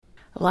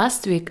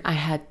Last week, I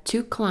had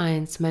 2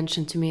 clients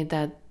mention to me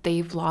that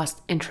they've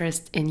lost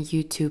interest in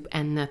YouTube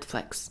and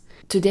Netflix.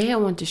 Today, I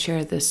want to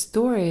share the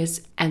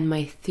stories and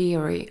my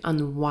theory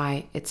on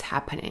why it's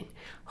happening.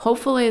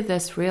 Hopefully,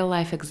 these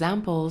real-life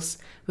examples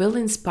will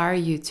inspire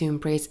you to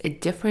embrace a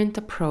different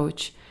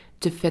approach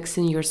to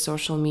fixing your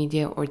social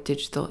media or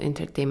digital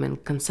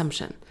entertainment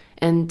consumption.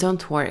 And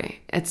don't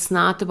worry, it's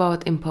not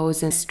about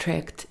imposing a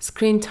strict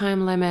screen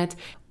time limit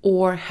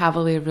or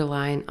heavily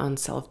relying on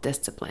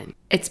self-discipline.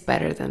 It's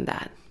better than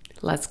that.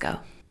 Let's go.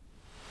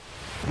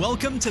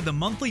 Welcome to the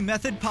Monthly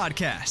Method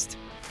Podcast.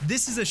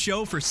 This is a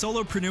show for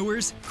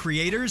solopreneurs,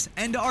 creators,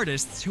 and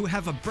artists who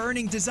have a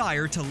burning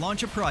desire to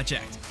launch a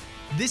project.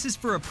 This is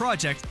for a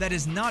project that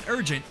is not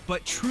urgent,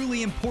 but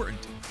truly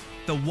important.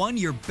 The one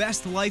your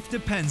best life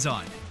depends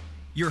on.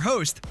 Your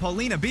host,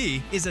 Paulina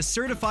B., is a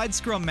certified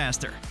Scrum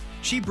Master.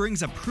 She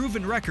brings a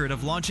proven record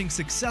of launching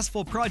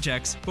successful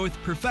projects, both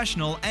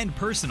professional and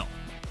personal.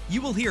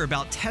 You will hear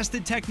about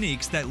tested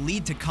techniques that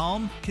lead to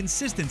calm,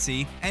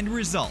 consistency, and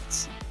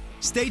results.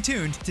 Stay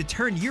tuned to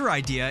turn your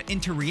idea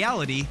into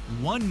reality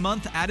 1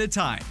 month at a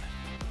time.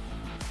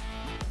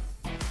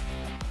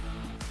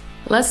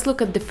 Let's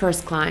look at the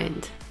first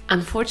client.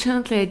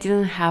 Unfortunately, I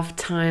didn't have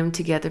time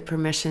to get the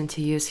permission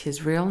to use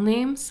his real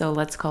name, so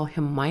let's call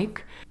him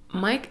Mike.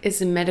 Mike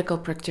is a medical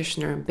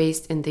practitioner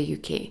based in the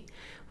UK.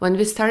 When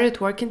we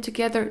started working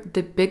together,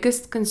 the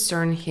biggest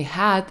concern he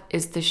had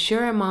is the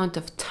sheer amount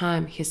of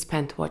time he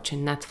spent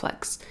watching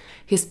Netflix.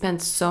 He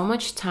spent so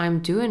much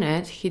time doing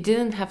it, he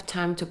didn't have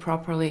time to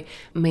properly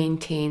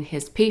maintain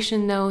his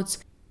patient notes,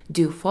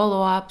 do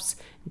follow-ups,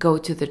 go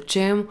to the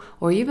gym,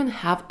 or even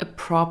have a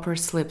proper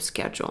sleep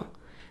schedule.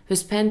 We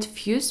spent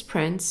few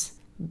sprints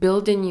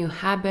building new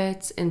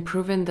habits,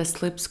 improving the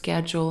sleep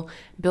schedule,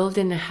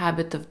 building a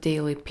habit of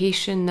daily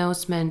patient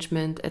notes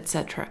management,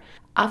 etc.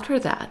 After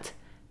that,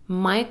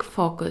 Mike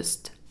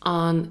focused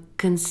on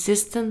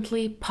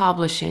consistently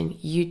publishing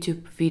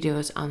YouTube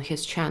videos on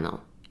his channel.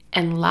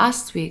 And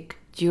last week,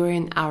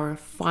 during our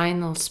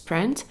final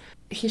sprint,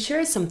 he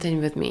shared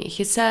something with me.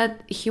 He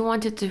said he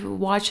wanted to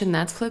watch a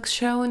Netflix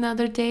show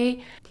another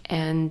day,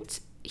 and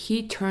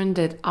he turned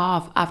it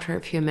off after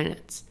a few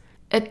minutes.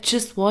 It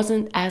just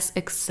wasn't as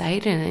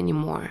exciting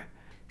anymore.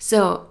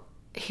 So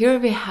here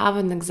we have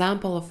an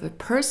example of a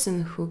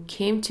person who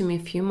came to me a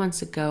few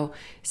months ago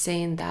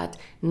saying that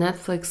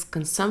Netflix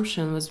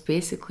consumption was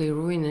basically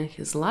ruining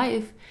his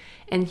life.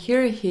 And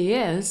here he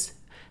is,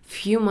 a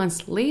few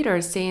months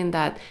later, saying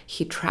that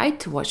he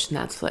tried to watch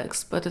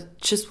Netflix, but it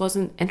just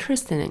wasn't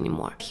interesting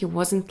anymore. He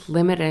wasn't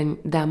limiting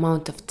the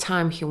amount of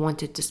time he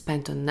wanted to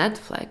spend on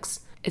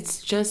Netflix.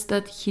 It's just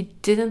that he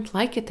didn't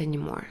like it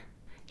anymore.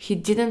 He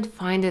didn't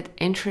find it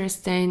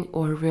interesting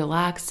or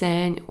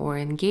relaxing or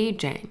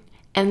engaging.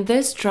 And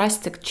this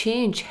drastic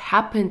change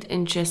happened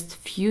in just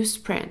few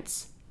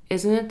sprints.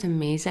 Isn't it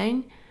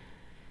amazing?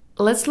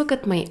 Let's look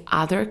at my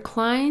other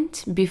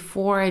client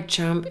before I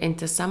jump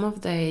into some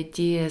of the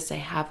ideas I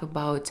have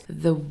about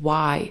the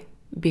why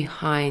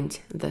behind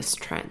this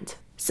trend.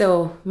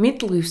 So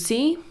meet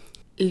Lucy.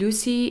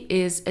 Lucy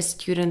is a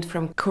student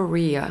from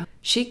Korea.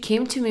 She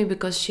came to me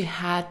because she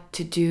had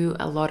to do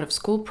a lot of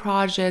school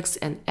projects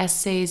and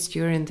essays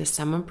during the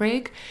summer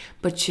break,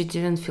 but she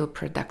didn't feel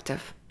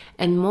productive.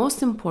 And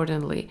most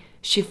importantly,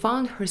 she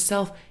found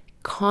herself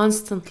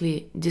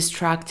constantly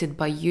distracted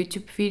by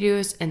YouTube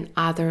videos and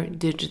other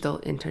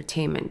digital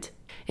entertainment.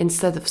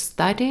 Instead of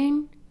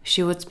studying,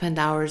 she would spend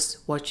hours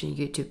watching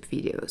YouTube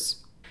videos.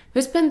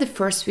 We spent the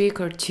first week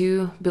or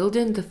two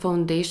building the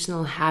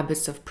foundational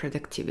habits of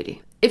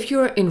productivity. If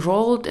you're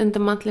enrolled in the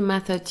monthly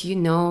method, you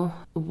know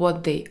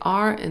what they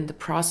are and the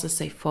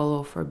process I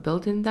follow for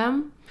building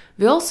them.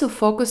 We also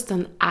focused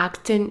on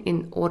acting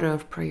in order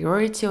of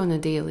priority on a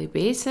daily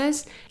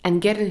basis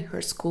and getting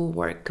her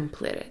schoolwork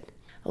completed.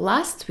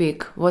 Last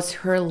week was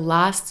her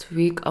last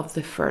week of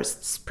the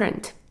first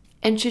sprint,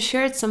 and she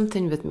shared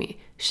something with me.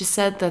 She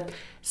said that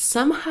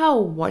somehow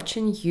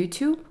watching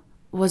YouTube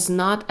was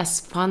not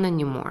as fun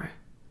anymore.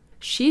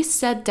 She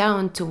sat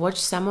down to watch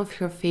some of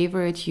her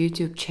favorite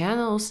YouTube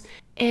channels,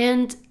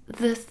 and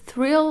the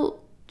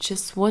thrill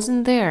just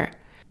wasn't there.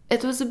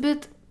 It was a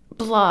bit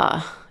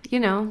blah,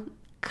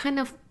 kind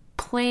of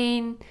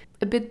plain,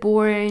 a bit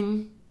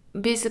boring,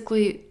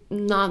 basically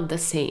not the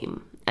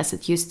same as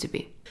it used to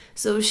be.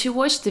 So she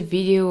watched a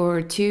video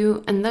or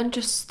two and then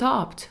just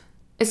stopped.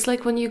 It's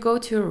like when you go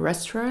to a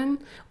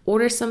restaurant,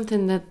 order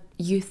something that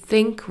you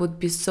think would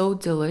be so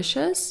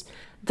delicious,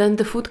 then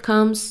the food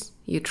comes,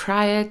 you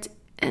try it,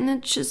 and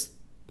it's just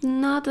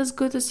not as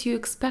good as you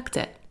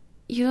expected.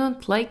 You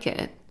don't like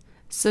it.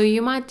 So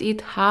you might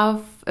eat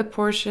half a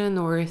portion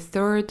or a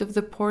third of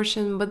the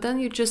portion, but then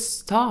you just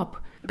stop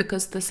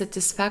because the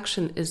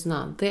satisfaction is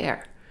not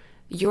there.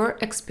 Your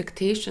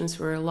expectations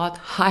were a lot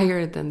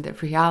higher than the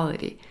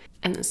reality.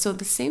 And so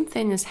the same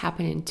thing is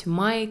happening to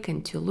Mike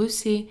and to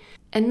Lucy.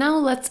 And now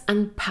let's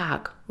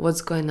unpack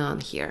what's going on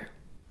here.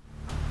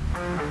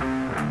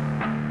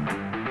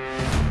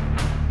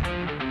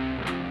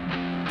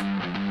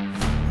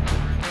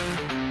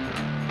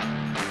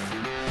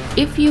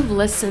 If you've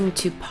listened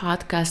to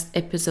podcast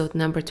episode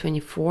number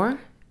 24,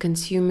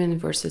 Consuming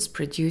versus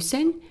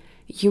Producing,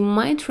 you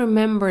might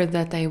remember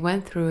that I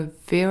went through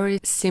a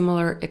very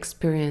similar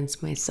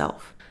experience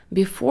myself.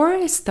 Before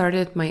I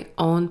started my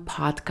own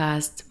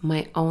podcast,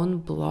 my own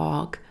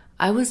blog,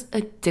 I was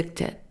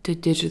addicted to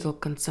digital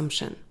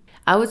consumption.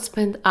 I would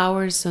spend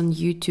hours on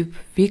YouTube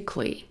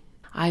weekly.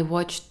 I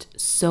watched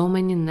so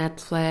many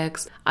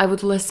Netflix, I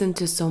would listen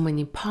to so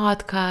many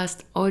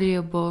podcasts,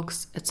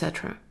 audiobooks,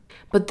 etc.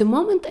 But the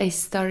moment I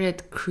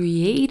started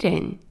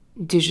creating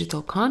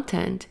digital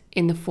content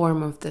in the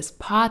form of this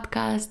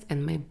podcast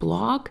and my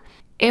blog,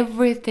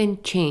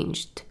 everything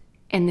changed,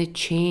 and it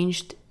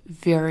changed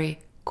very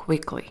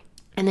quickly.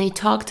 And I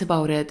talked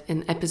about it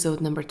in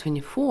episode number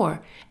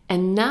 24,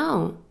 and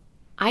now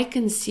I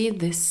can see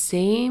the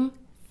same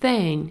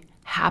thing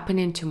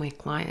happening to my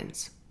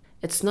clients.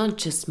 It's not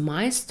just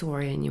my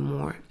story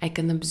anymore. I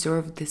can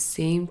observe the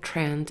same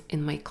trend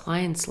in my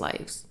clients'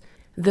 lives.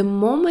 The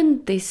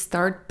moment they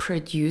start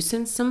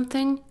producing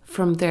something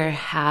from their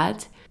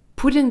head,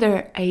 putting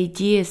their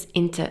ideas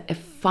into a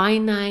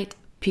finite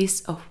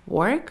piece of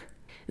work,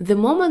 the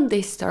moment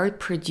they start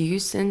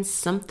producing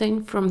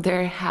something from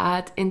their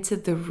head into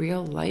the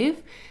real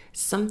life,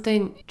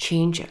 something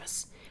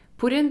changes.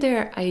 Putting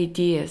their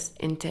ideas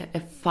into a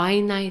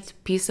finite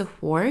piece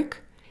of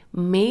work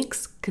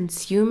makes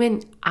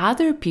consuming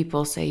other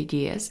people's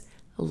ideas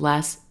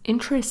less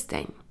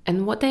interesting.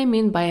 And what I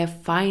mean by a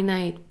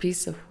finite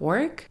piece of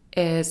work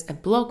is a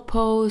blog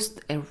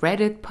post, a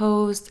Reddit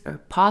post, a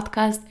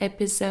podcast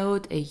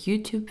episode, a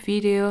YouTube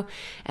video,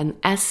 an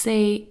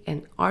essay,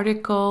 an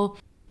article,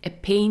 a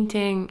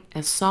painting,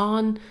 a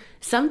song,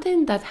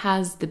 something that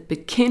has the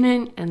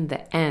beginning and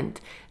the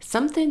end,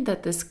 something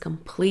that is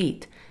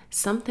complete,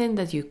 something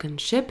that you can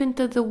ship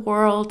into the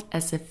world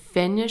as a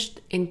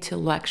finished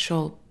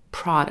intellectual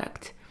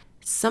product,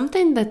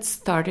 something that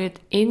started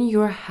in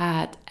your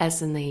head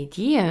as an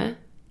idea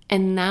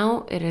and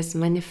now it is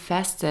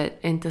manifested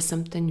into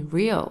something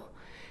real,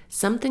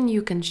 something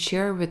you can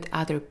share with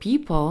other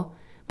people,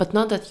 but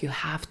not that you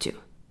have to.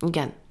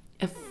 Again,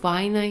 a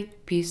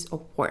finite piece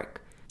of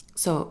work.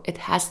 So it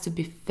has to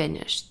be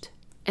finished.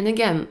 And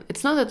again,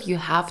 it's not that you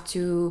have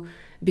to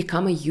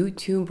become a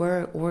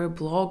YouTuber or a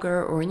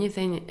blogger or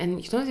anything,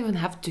 and you don't even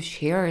have to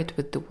share it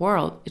with the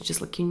world. It's just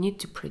like you need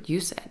to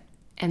produce it.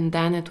 And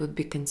then it would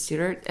be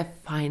considered a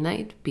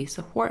finite piece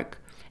of work.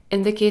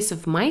 In the case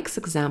of Mike's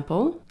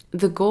example,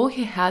 the goal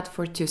he had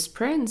for 2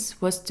 sprints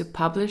was to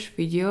publish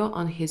video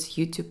on his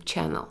YouTube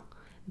channel.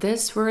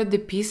 These were the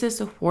pieces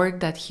of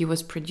work that he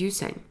was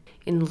producing.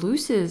 In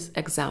Lucy's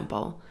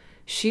example,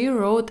 she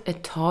wrote a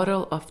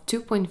total of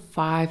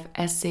 2.5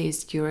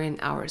 essays during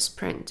our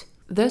sprint.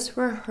 These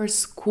were her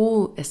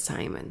school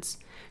assignments.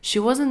 She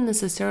wasn't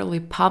necessarily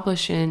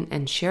publishing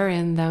and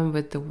sharing them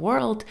with the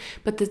world,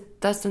 but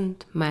it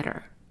doesn't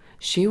matter.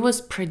 She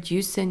was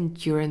producing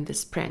during the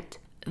sprint.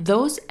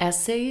 Those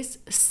essays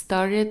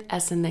started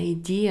as an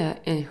idea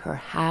in her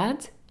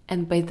head,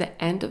 and by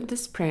the end of the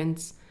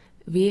sprints,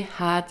 we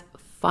had a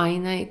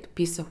finite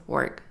piece of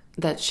work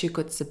that she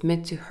could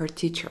submit to her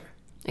teacher.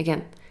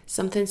 Again,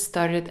 something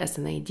started as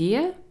an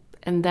idea,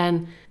 and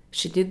then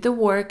she did the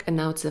work, and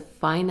now it's a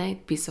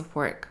finite piece of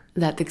work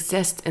that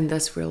exists in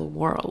this real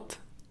world.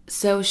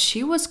 So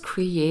she was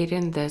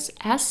creating these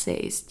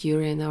essays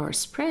during our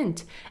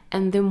sprint,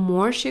 and the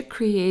more she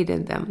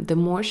created them, the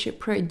more she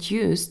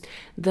produced,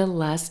 the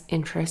less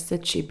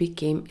interested she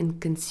became in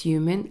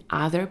consuming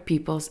other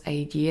people's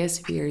ideas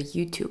via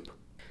YouTube.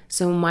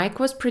 So Mike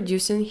was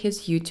producing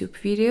his YouTube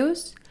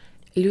videos,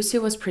 Lucy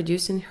was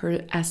producing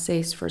her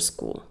essays for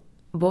school.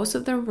 Both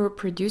of them were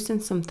producing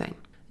something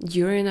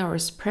during our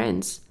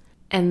sprints,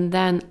 and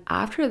then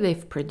after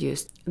they've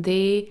produced,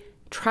 they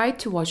tried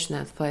to watch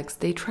Netflix,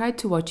 they tried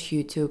to watch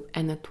YouTube,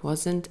 and it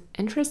wasn't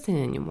interesting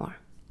anymore.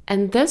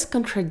 And this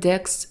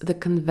contradicts the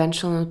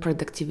conventional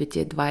productivity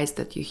advice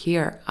that you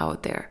hear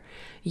out there.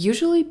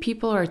 Usually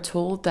people are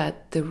told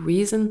that the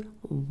reason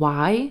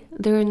why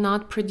they're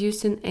not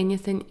producing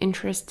anything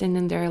interesting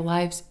in their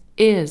lives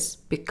is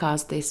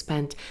because they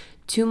spent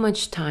too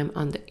much time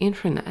on the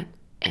internet.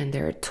 And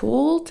they're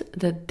told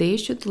that they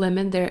should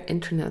limit their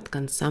internet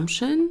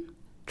consumption,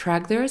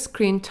 track their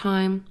screen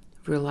time,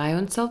 rely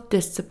on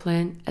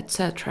self-discipline,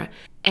 etc.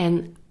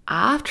 And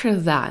after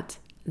that,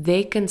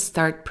 they can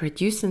start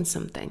producing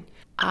something.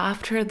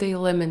 After they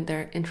limit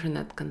their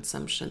internet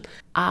consumption,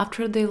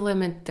 after they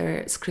limit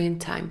their screen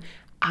time,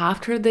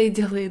 after they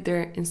delete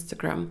their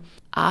Instagram,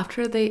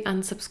 after they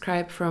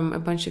unsubscribe from a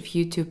bunch of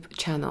YouTube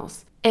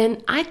channels.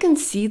 And I can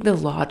see the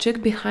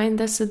logic behind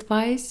this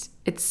advice.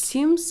 It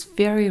seems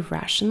very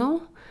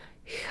rational.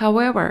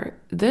 However,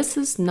 this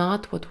is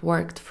not what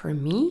worked for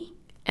me,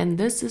 and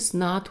this is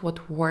not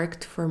what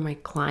worked for my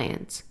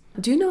clients.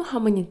 Do you know how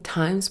many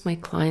times my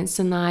clients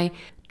and I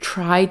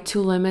tried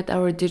to limit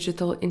our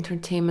digital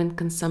entertainment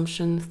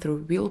consumption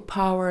through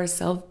willpower,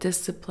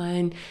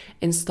 self-discipline,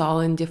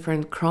 installing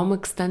different Chrome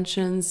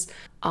extensions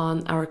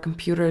on our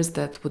computers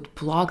that would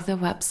block the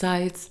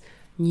websites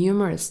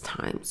numerous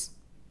times?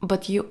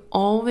 but you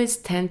always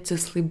tend to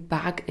slip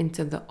back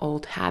into the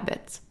old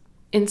habits.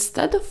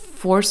 Instead of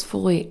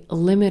forcefully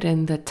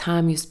limiting the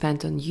time you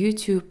spend on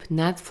YouTube,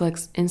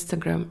 Netflix,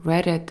 Instagram,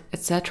 Reddit,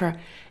 etc.,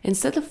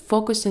 instead of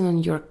focusing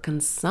on your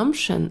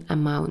consumption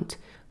amount,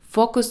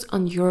 focus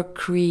on your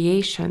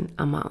creation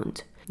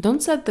amount.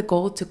 Don't set the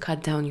goal to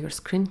cut down your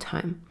screen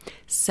time.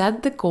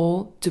 Set the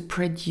goal to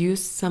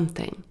produce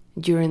something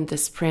during the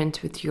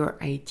sprint with your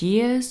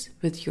ideas,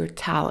 with your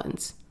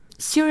talents.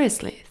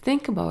 Seriously,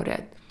 think about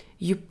it.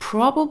 You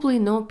probably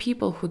know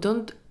people who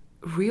don't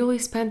really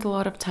spend a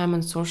lot of time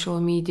on social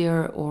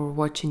media or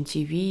watching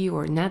TV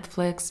or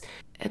Netflix.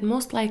 And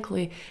most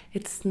likely,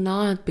 it's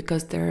not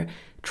because they're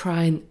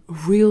trying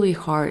really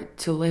hard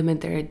to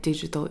limit their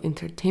digital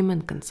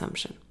entertainment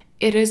consumption.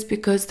 It is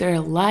because their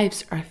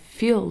lives are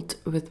filled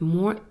with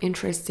more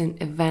interesting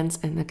events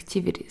and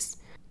activities.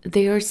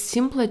 They are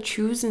simply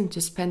choosing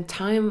to spend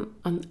time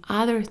on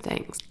other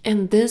things.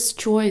 And this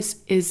choice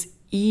is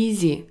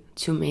easy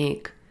to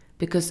make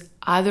because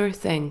other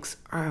things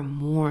are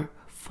more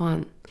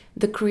fun.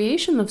 The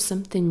creation of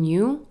something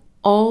new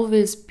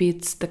always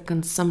beats the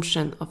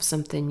consumption of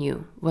something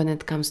new when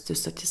it comes to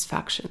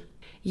satisfaction.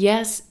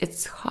 Yes,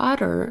 it's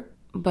harder,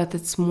 but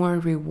it's more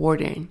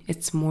rewarding.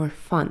 It's more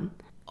fun.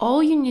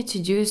 All you need to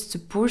do is to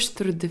push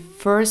through the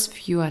first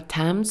few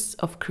attempts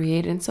of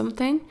creating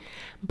something,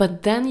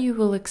 but then you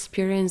will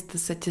experience the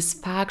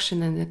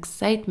satisfaction and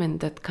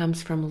excitement that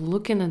comes from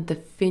looking at the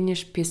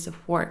finished piece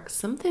of work,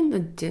 something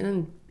that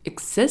didn't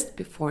exist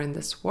before in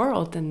this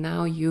world, and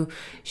now you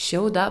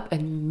showed up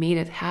and made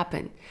it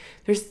happen.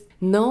 There's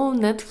no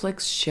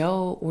Netflix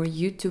show or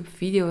YouTube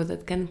video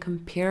that can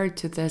compare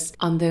to this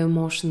on the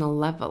emotional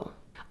level.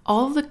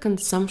 All the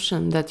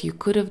consumption that you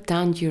could have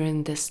done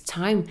during this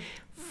time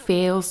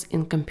fails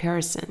in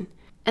comparison.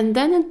 And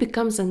then it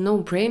becomes a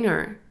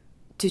no-brainer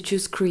to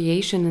choose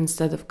creation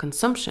instead of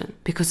consumption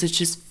because it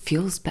just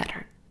feels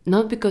better.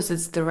 Not because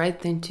it's the right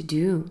thing to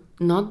do,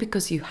 not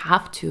because you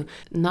have to,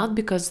 not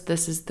because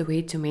this is the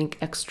way to make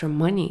extra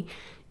money.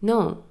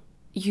 No,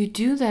 you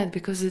do that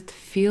because it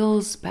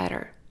feels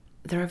better.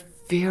 There are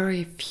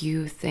very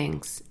few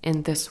things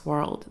in this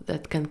world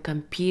that can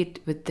compete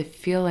with the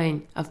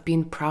feeling of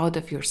being proud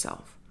of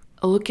yourself.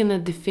 Looking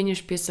at the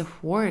finished piece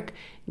of work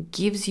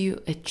gives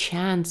you a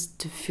chance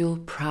to feel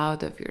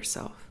proud of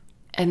yourself,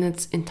 and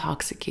it's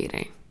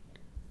intoxicating.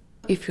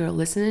 If you're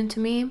listening to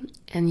me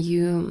and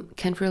you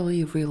can't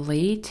really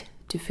relate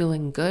to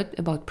feeling good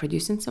about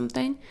producing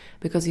something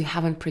because you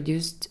haven't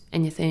produced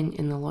anything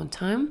in a long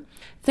time,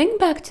 think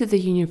back to the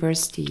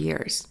university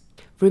years.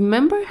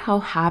 Remember how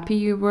happy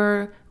you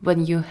were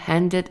when you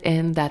handed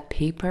in that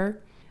paper,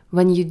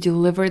 when you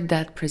delivered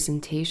that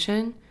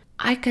presentation?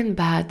 I can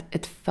bet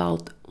it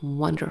felt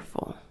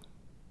wonderful.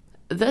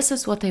 This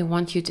is what I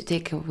want you to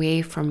take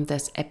away from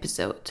this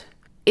episode.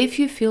 If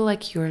you feel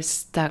like you're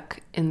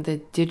stuck in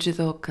the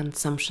digital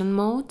consumption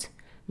mode,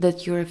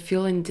 that you're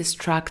feeling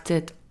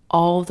distracted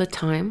all the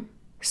time,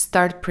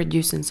 start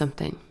producing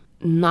something.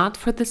 Not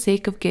for the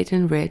sake of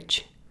getting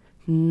rich,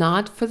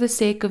 not for the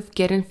sake of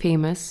getting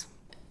famous,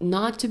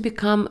 not to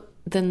become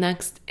the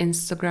next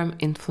Instagram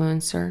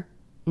influencer.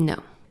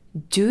 No.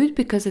 Do it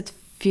because it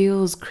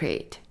feels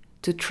great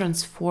to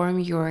transform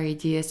your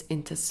ideas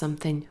into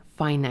something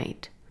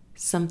finite,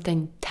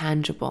 something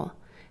tangible,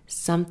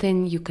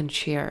 something you can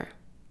share.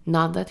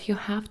 Not that you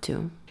have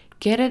to.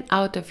 Get it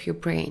out of your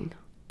brain.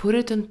 Put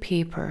it on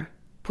paper.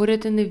 Put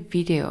it in a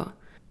video.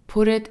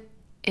 Put it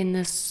in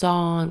a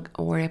song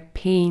or a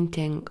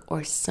painting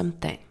or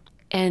something.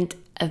 And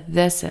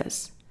this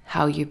is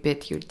how you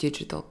beat your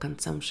digital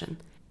consumption.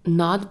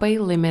 Not by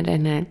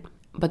limiting it,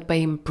 but by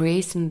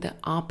embracing the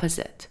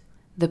opposite,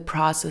 the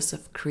process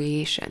of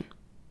creation.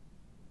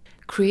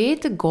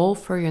 Create a goal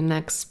for your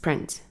next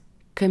sprint.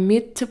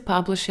 Commit to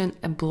publishing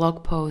a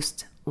blog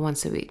post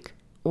once a week,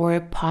 or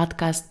a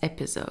podcast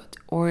episode,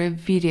 or a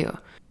video.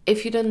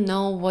 If you don't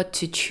know what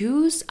to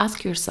choose,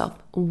 ask yourself,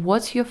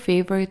 what's your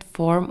favorite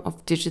form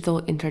of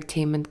digital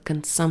entertainment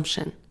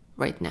consumption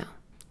right now?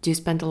 Do you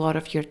spend a lot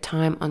of your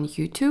time on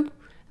YouTube?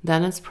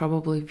 Then it's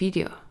probably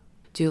video.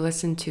 Do you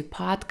listen to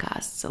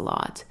podcasts a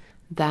lot?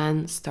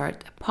 Then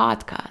start a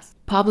podcast.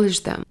 Publish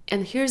them.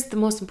 And here's the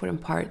most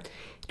important part.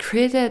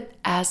 Treat it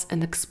as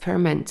an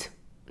experiment.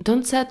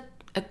 Don't set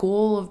a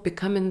goal of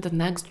becoming the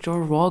next Joe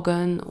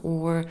Rogan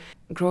or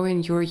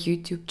growing your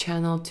YouTube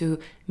channel to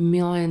 1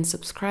 million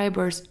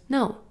subscribers.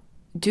 No,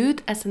 do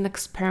it as an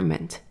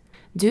experiment.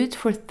 Do it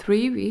for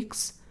 3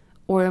 weeks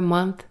or a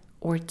month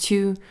or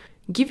 2.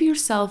 Give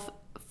yourself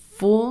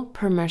full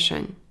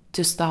permission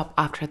to stop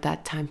after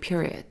that time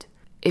period.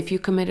 If you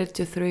committed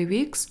to 3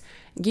 weeks,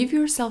 give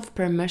yourself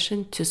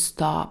permission to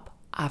stop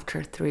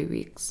after 3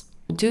 weeks.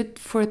 Do it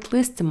for at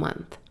least a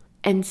month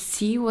and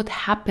see what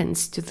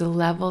happens to the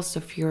levels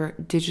of your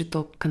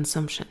digital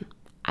consumption.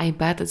 I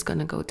bet it's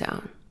gonna go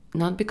down.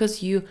 Not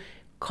because you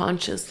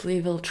consciously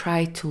will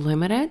try to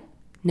limit it.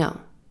 No,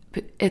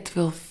 but it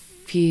will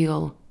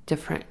feel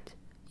different.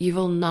 You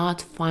will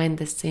not find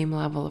the same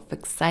level of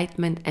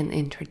excitement and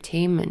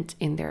entertainment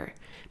in there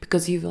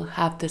because you will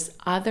have this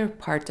other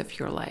part of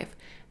your life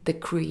the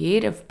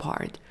creative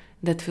part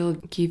that will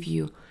give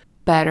you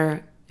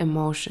better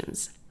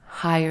emotions,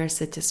 higher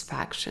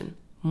satisfaction,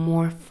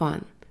 more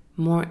fun,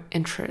 more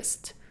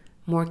interest,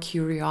 more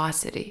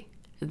curiosity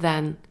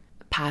than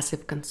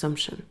passive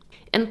consumption.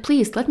 And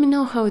please let me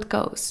know how it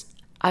goes.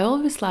 I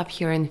always love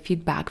hearing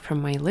feedback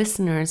from my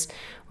listeners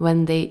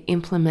when they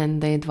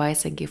implement the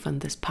advice I give on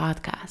this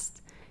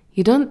podcast.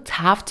 You don't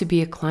have to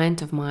be a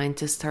client of mine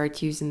to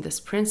start using these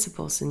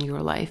principles in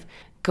your life.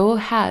 Go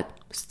ahead,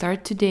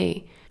 start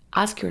today.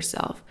 Ask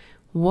yourself,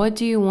 what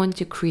do you want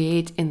to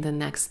create in the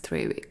next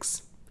 3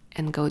 weeks?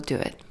 And go do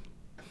it.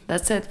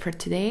 That's it for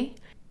today.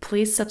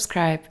 Please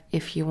subscribe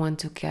if you want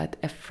to get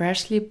a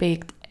freshly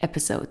baked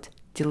episode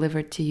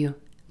delivered to you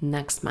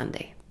next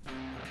Monday.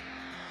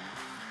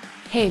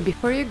 Hey,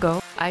 before you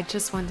go, I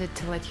just wanted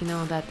to let you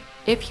know that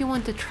if you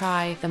want to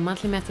try the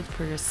monthly method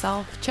for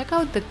yourself, check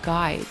out the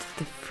guide,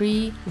 the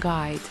free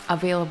guide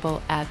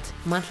available at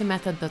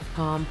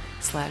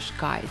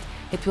monthlymethod.com/guide.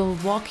 It will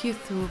walk you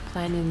through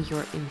planning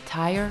your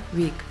entire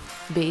week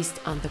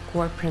based on the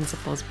core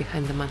principles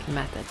behind the monthly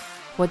method.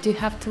 What do you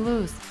have to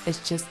lose?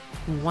 It's just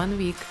 1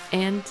 week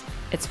and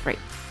it's free.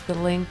 The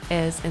link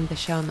is in the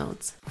show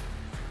notes.